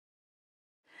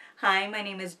Hi, my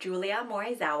name is Julia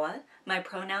Morizawa. My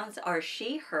pronouns are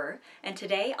she, her, and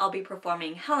today I'll be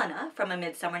performing Helena from A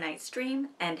Midsummer Night's Dream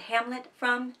and Hamlet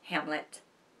from Hamlet.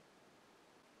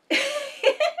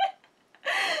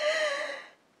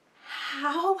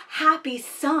 How happy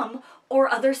some or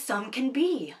other some can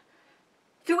be!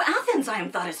 Through Athens I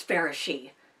am thought as fair as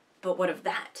she. But what of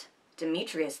that?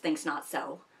 Demetrius thinks not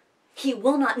so. He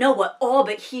will not know what all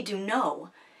but he do know.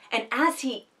 And as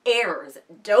he errs,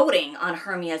 doting on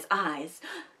Hermia's eyes,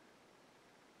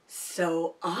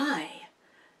 so I,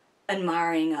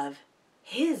 admiring of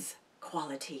his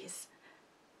qualities,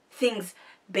 things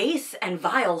base and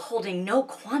vile holding no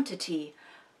quantity,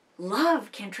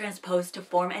 love can transpose to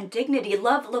form and dignity.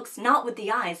 Love looks not with the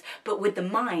eyes, but with the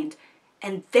mind,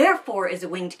 and therefore is a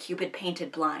winged Cupid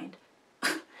painted blind.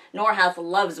 Nor hath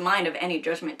love's mind of any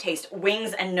judgment taste,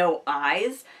 wings and no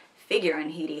eyes, figure in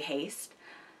heady haste.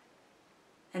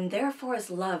 And therefore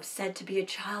is love said to be a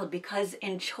child, because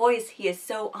in choice he is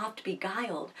so oft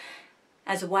beguiled.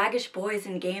 As waggish boys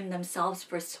in game themselves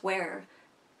forswear,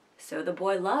 so the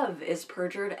boy love is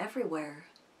perjured everywhere.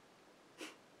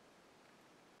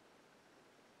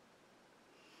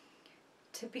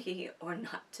 To be or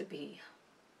not to be,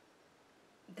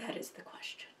 that is the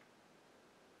question.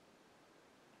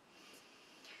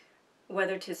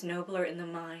 Whether 'tis nobler in the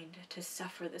mind to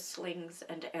suffer the slings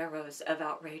and arrows of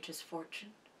outrageous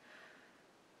fortune,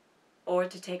 or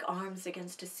to take arms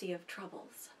against a sea of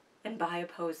troubles, and by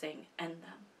opposing end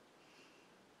them.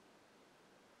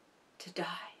 To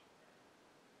die,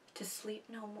 to sleep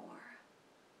no more,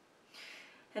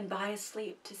 and by a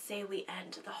sleep to say we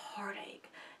end the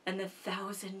heartache and the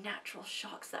thousand natural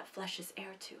shocks that flesh is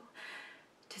heir to.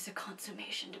 'Tis a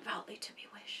consummation devoutly to be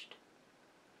wished.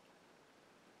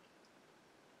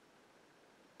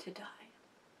 To die,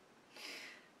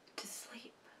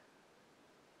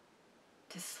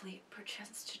 to sleep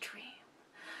perchance to dream.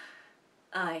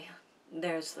 Aye,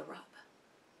 there's the rub.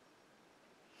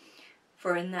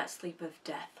 For in that sleep of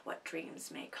death, what dreams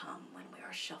may come when we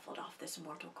are shuffled off this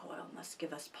mortal coil must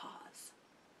give us pause.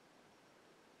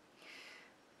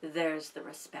 There's the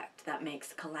respect that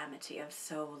makes calamity of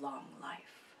so long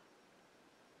life.